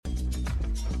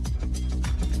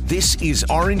This is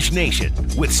Orange Nation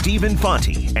with Stephen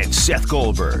Fonte and Seth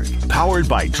Goldberg, powered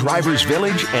by Drivers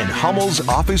Village and Hummel's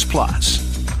Office Plus.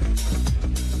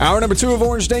 Hour number 2 of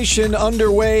Orange Nation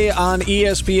underway on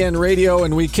ESPN Radio,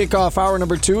 and we kick off hour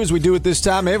number 2 as we do it this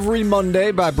time every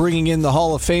Monday by bringing in the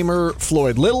Hall of Famer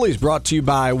Floyd Little. He's brought to you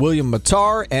by William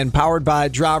Mattar and powered by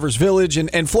Drivers Village.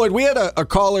 And Floyd, we had a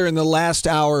caller in the last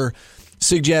hour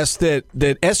suggest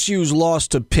that SU's loss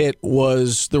to Pitt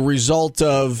was the result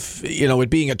of, it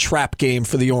being a trap game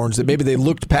for the Orange, that maybe they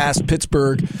looked past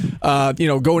Pittsburgh,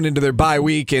 going into their bye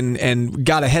week and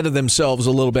got ahead of themselves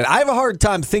a little bit. I have a hard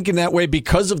time thinking that way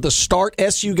because of the start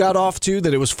SU got off to,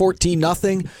 that it was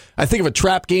 14-0. I think of a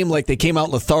trap game like they came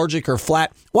out lethargic or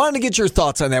flat. Wanted to get your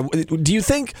thoughts on that. Do you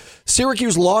think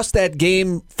Syracuse lost that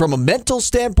game from a mental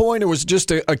standpoint, or was it just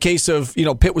a case of,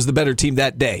 Pitt was the better team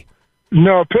that day?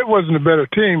 No, Pitt wasn't a better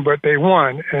team, but they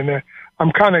won. And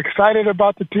I'm kind of excited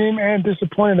about the team and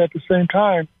disappointed at the same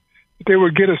time that they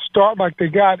would get a start like they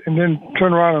got and then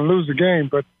turn around and lose the game.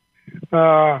 But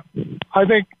I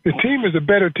think the team is a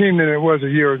better team than it was a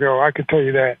year ago. I can tell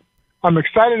you that. I'm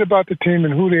excited about the team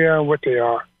and who they are and what they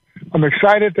are. I'm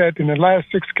excited that in the last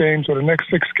 6 games or the next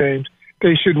 6 games,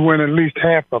 they should win at least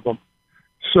half of them.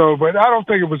 So, but I don't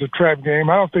think it was a trap game.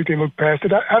 I don't think they looked past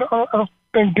it. I don't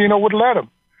think Dino would let them.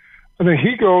 I think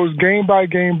he goes game by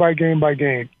game by game by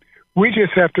game. We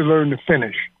just have to learn to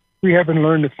finish. We haven't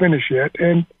learned to finish yet,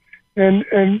 and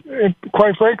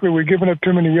quite frankly, we're giving up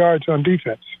too many yards on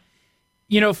defense.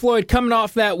 Floyd, coming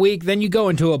off that week, then you go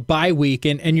into a bye week,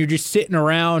 and you're just sitting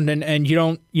around, and you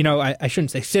don't, I shouldn't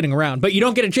say sitting around, but you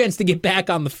don't get a chance to get back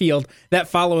on the field that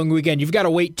following weekend. You've got to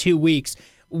wait 2 weeks.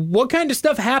 What kind of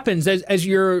stuff happens as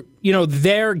you're,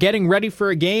 there getting ready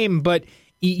for a game, but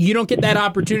you don't get that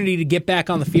opportunity to get back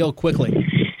on the field quickly?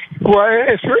 Well,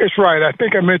 it's right. I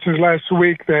think I mentioned last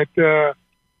week that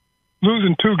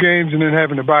losing 2 games and then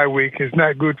having a bye week is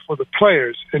not good for the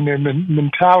players and their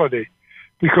mentality,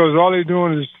 because all they're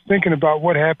doing is thinking about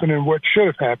what happened and what should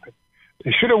have happened. They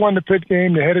should have won the Pitt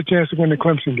game. They had a chance to win the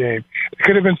Clemson game. They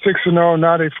could have been 6-0.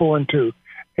 Now they're 4-2.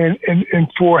 And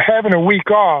for having a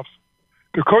week off,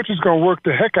 the coach is going to work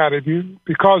the heck out of you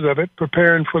because of it,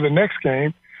 preparing for the next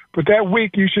game. But that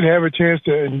week, you should have a chance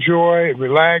to enjoy and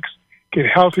relax, get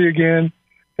healthy again.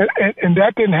 And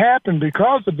that didn't happen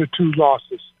because of the 2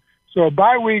 losses. So a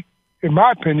bye week, in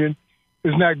my opinion,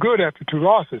 is not good after 2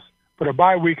 losses. But a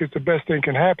bye week is the best thing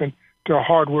can happen to a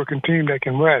hard-working team that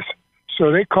can rest.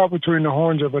 So they caught between the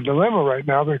horns of a dilemma right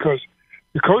now because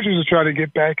the coaches are trying to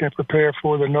get back and prepare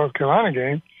for the North Carolina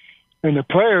game. And the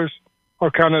players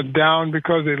are kind of down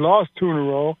because they lost 2 in a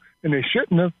row, and they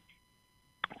shouldn't have.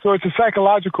 So it's a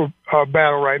psychological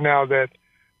battle right now that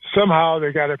somehow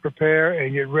they got to prepare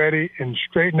and get ready and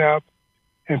straighten up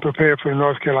and prepare for the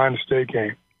North Carolina State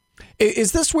game.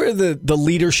 Is this where the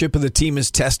leadership of the team is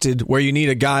tested, where you need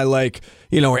a guy like,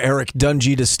 Eric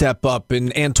Dungy to step up,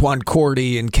 and Antoine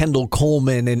Cordy and Kendall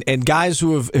Coleman and guys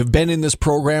who have been in this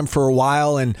program for a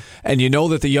while, and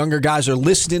that the younger guys are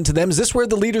listening to them? Is this where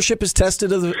the leadership is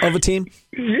tested of a team?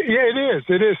 Yeah, it is.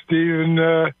 It is, Steve.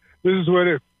 And this is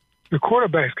where the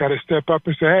quarterback's got to step up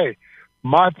and say, hey,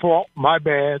 my fault, my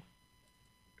bad.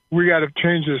 We got to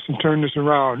change this and turn this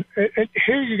around. And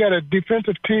here you got a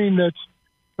defensive team that's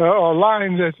a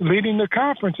line that's leading the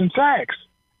conference in sacks.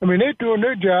 I mean, they're doing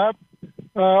their job.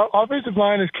 Offensive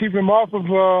line is keeping them off of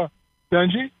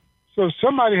Dungy. So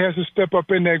somebody has to step up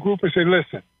in that group and say,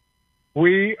 listen,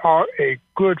 we are a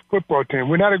good football team.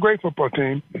 We're not a great football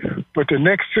team, but the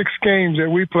next 6 games that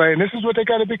we play, and this is what they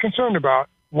got to be concerned about,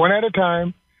 one at a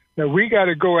time, that we got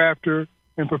to go after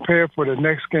and prepare for the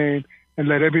next game and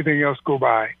let everything else go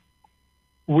by.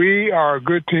 We are a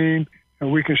good team,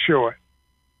 and we can show it.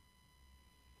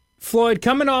 Floyd,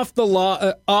 coming off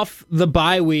the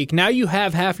bye week, now you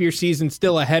have half your season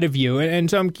still ahead of you,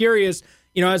 and so I'm curious,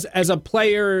 as a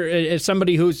player, as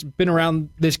somebody who's been around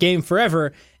this game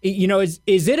forever, is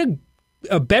it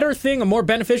a better thing, a more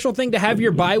beneficial thing to have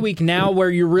your bye week now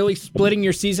where you're really splitting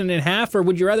your season in half, or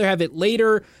would you rather have it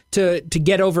later to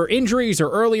get over injuries or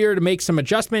earlier to make some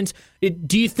adjustments?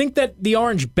 Do you think that the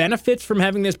Orange benefits from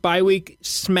having this bye week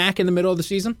smack in the middle of the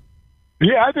season?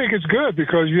 Yeah, I think it's good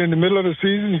because you're in the middle of the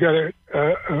season. You got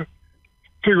to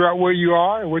figure out where you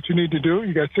are and what you need to do.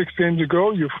 You got 6 games to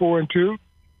go. You're 4-2.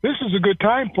 This is a good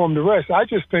time for them to rest. I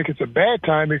just think it's a bad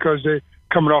time because they're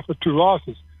coming off of 2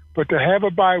 losses. But to have a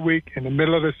bye week in the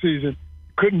middle of the season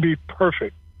couldn't be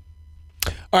perfect.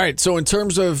 All right, so in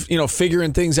terms of,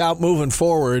 figuring things out moving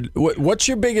forward, what's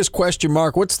your biggest question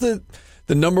mark? What's the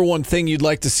the number one thing you'd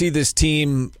like to see this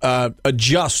team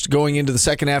adjust going into the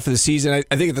second half of the season?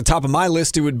 I think at the top of my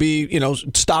list it would be,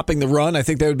 stopping the run. I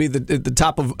think that would be the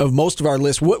top of most of our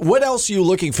list. What else are you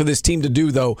looking for this team to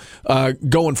do, though,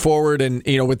 going forward? And,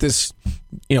 with this,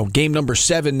 game number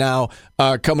 7 now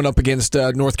coming up against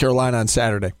North Carolina on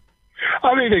Saturday.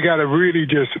 I think they got to really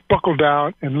just buckle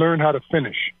down and learn how to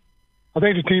finish. I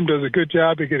think the team does a good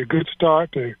job. They get a good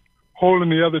start. They're holding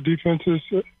the other defenses,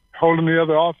 holding the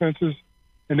other offenses,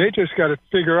 and they just got to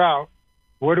figure out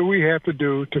what do we have to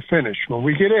do to finish. When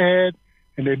we get ahead,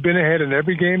 and they've been ahead in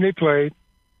every game they played,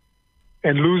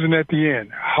 and losing at the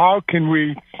end, how can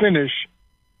we finish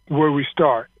where we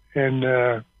start? And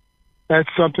that's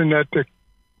something that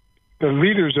the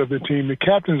leaders of the team, the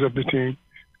captains of the team,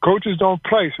 coaches don't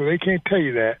play, so they can't tell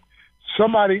you that.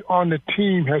 Somebody on the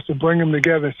team has to bring them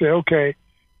together and say, okay,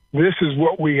 this is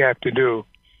what we have to do.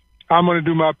 I'm going to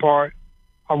do my part.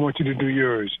 I want you to do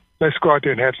yours. Let's go out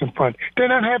there and have some fun. They're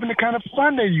not having the kind of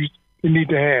fun they need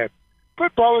to have.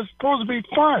 Football is supposed to be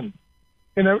fun.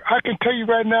 And I can tell you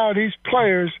right now, these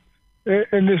players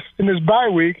in this bye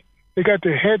week, they got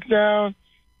their heads down.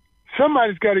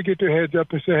 Somebody's got to get their heads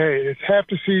up and say, hey, it's half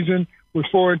the season. We're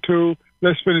 4-2.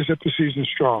 Let's finish up the season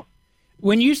strong.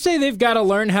 When you say they've got to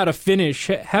learn how to finish,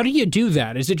 how do you do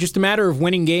that? Is it just a matter of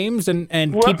winning games and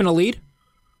keeping a lead?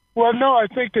 Well, no, I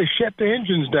think they shut the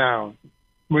engines down.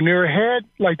 When they're ahead,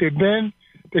 like they've been,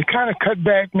 they kind of cut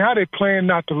back. Now they're playing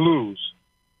not to lose.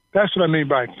 That's what I mean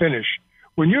by finish.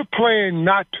 When you're playing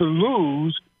not to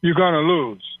lose, you're going to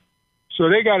lose. So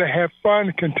they got to have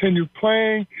fun, continue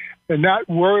playing, and not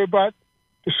worry about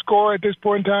the score at this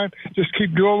point in time. Just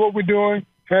keep doing what we're doing,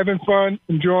 having fun,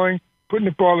 enjoying, putting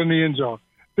the ball in the end zone.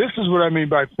 This is what I mean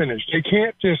by finish. They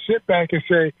can't just sit back and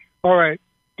say, all right,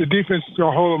 the defense is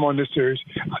going to hold them on this series.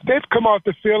 They've come off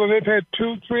the field and they've had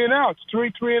 2 3-and-outs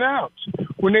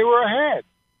when they were ahead.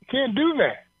 You can't do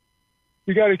that.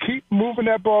 You got to keep moving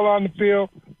that ball on the field,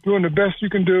 doing the best you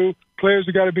can do. Players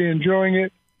have got to be enjoying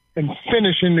it and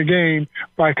finishing the game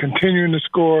by continuing to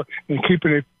score and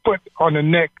keeping a foot on the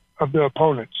neck of the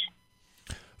opponents.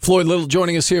 Floyd Little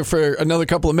joining us here for another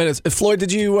couple of minutes. Floyd,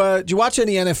 did you watch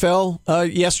any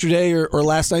NFL yesterday or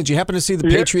last night? Did you happen to see the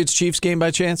Patriots-Chiefs game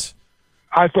by chance?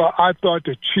 I thought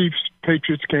the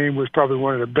Chiefs-Patriots game was probably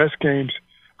one of the best games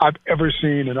I've ever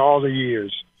seen in all the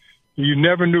years. You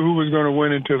never knew who was going to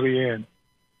win until the end.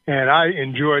 And I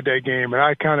enjoyed that game. And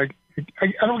I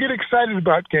don't get excited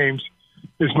about games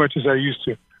as much as I used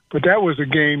to. But that was a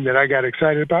game that I got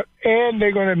excited about, and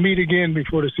they're going to meet again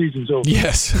before the season's over.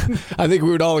 Yes, I think we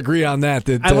would all agree on that.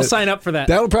 I will sign up for that.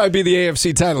 That would probably be the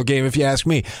AFC title game, if you ask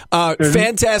me.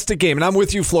 Fantastic game, and I'm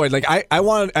with you, Floyd. Like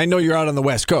I know you're out on the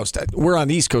West Coast. We're on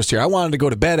the East Coast here. I wanted to go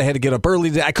to bed. I had to get up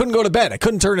early. I couldn't go to bed. I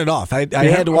couldn't turn it off. I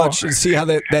had to watch and see how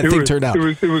that thing turned out.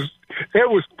 It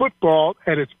was football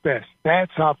at its best.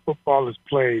 That's how football is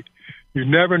played. You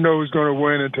never know who's going to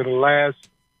win until the last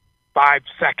 5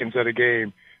 seconds of the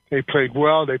game. They played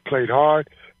well. They played hard.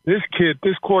 This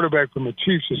quarterback from the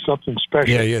Chiefs is something special.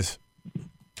 Yeah, he is.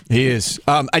 He is.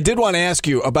 I did want to ask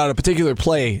you about a particular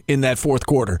play in that fourth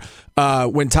quarter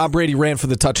when Tom Brady ran for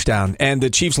the touchdown and the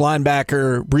Chiefs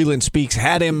linebacker, Breeland Speaks,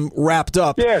 had him wrapped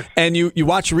up. Yes. And you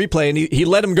watch the replay, and he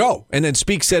let him go. And then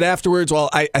Speaks said afterwards, well,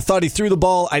 I thought he threw the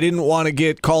ball. I didn't want to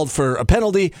get called for a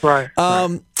penalty. Right.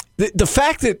 The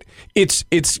fact that it's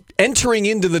entering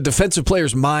into the defensive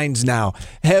players' minds now,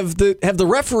 have the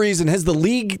referees and has the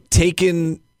league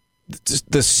taken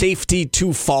the safety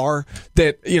too far?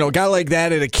 That a guy like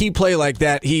that at a key play like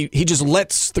that, he just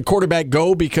lets the quarterback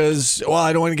go because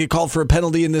I don't want to get called for a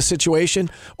penalty in this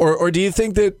situation, or do you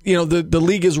think that the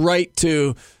league is right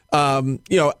to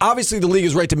obviously the league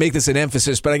is right to make this an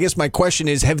emphasis, but I guess my question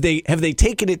is, have they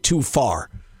taken it too far?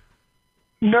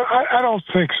 No, I don't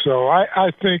think so.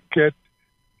 I think that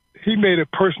he made a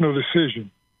personal decision.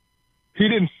 He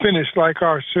didn't finish like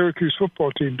our Syracuse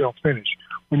football team don't finish.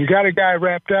 When you got a guy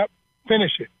wrapped up,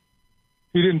 finish it.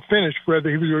 He didn't finish whether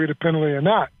he was going to get a penalty or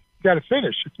not. You got to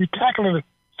finish. If you're tackling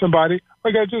somebody,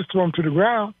 you got to just throw him to the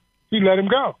ground. He let him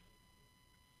go.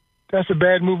 That's a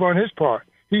bad move on his part.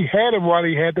 He had him while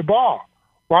he had the ball.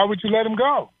 Why would you let him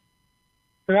go?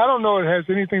 And I don't know it has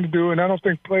anything to do, and I don't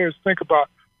think players think about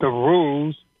the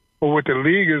rules or what the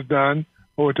league has done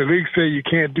or what the league say you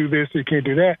can't do this, you can't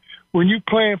do that. When you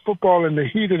playing football in the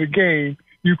heat of the game,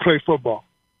 you play football.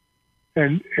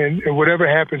 And whatever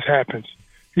happens, happens.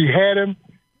 He had him.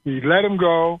 He let him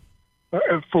go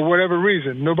for whatever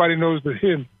reason. Nobody knows but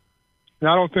him. And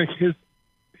I don't think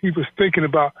he was thinking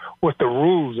about what the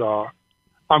rules are.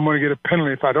 I'm going to get a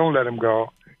penalty if I don't let him go.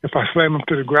 If I slam him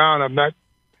to the ground, I'm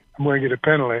going to get a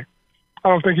penalty. I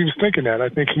don't think he was thinking that. I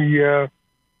think he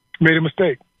made a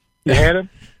mistake. He had him,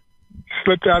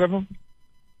 slipped out of him.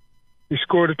 He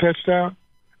scored a touchdown,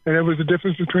 and it was the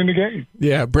difference between the game.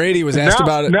 Yeah, Brady was asked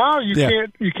about it. Now you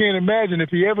can't imagine if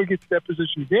he ever gets that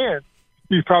position again,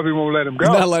 you probably won't let him go.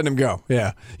 He's not letting him go.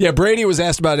 Yeah. Brady was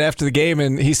asked about it after the game,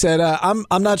 and he said, "I'm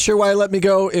not sure why he let me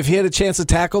go. If he had a chance to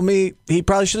tackle me, he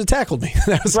probably should have tackled me."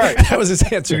 That was his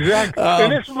answer. Exactly,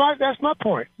 and that's my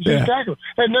point. Tackle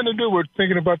had nothing to do with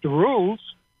thinking about the rules.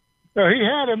 No, he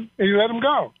had him, and he let him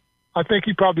go. I think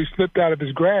he probably slipped out of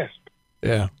his grasp.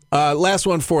 Yeah. Last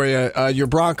one for you. Your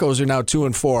Broncos are now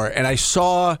 2-4, and I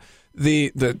saw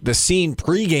the scene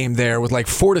pregame there with like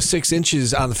 4 to 6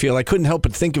 inches on the field. I couldn't help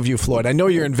but think of you, Floyd. I know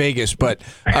you're in Vegas, but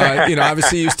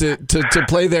obviously used to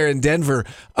play there in Denver.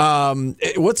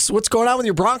 What's going on with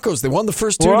your Broncos? They won the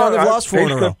first 2, now they've lost 4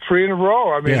 in a row. 3 in a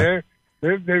row. I mean,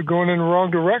 they're going in the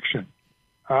wrong direction.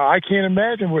 I can't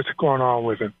imagine what's going on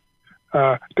with them.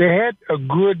 They had a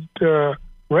good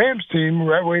Rams team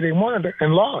right where they wanted it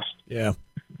and lost. Yeah.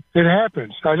 It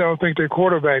happens. I don't think their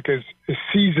quarterback is as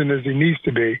seasoned as he needs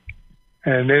to be,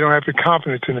 and they don't have the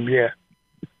confidence in him yet.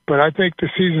 But I think the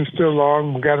season's still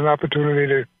long. We've got an opportunity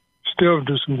to still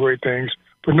do some great things,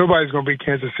 but nobody's going to beat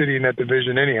Kansas City in that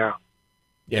division anyhow.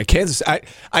 Yeah, Kansas.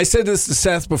 I said this to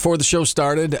Seth before the show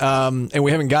started, and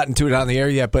we haven't gotten to it on the air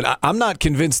yet, but I'm not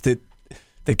convinced that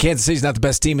Kansas City's not the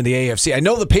best team in the AFC. I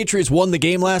know the Patriots won the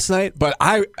game last night, but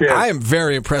I am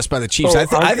very impressed by the Chiefs. I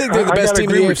think they're the best team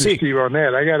in the AFC. I agree with you, Steve, on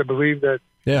that. I got to believe that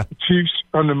the Chiefs,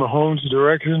 under Mahomes'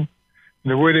 direction,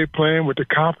 and the way they're playing with the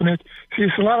confidence. See,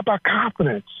 it's a lot about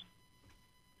confidence.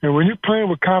 And when you're playing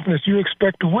with confidence, you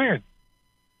expect to win.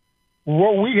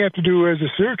 What we have to do as a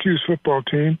Syracuse football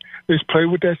team is play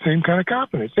with that same kind of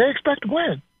confidence. They expect to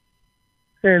win.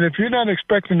 And if you're not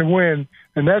expecting to win,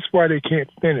 and that's why they can't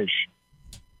finish.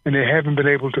 And they haven't been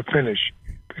able to finish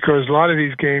because a lot of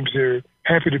these games they're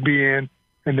happy to be in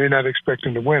and they're not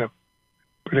expecting to win them.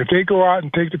 But if they go out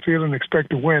and take the field and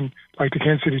expect to win, like the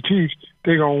Kansas City Chiefs,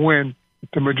 they're going to win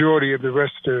the majority of the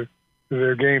rest of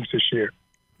their games this year.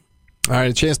 All right,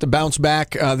 a chance to bounce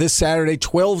back this Saturday,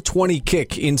 12:20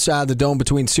 kick inside the Dome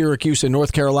between Syracuse and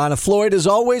North Carolina. Floyd, as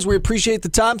always, we appreciate the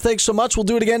time. Thanks so much. We'll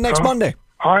do it again next Monday.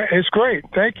 All right, it's great.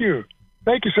 Thank you.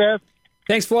 Thank you, Seth.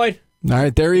 Thanks, Floyd. All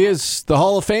right, there he is, the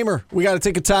Hall of Famer. We got to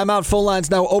take a timeout. Phone lines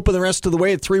now open the rest of the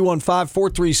way at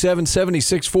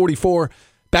 315-437-7644.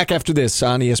 Back after this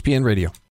on ESPN Radio.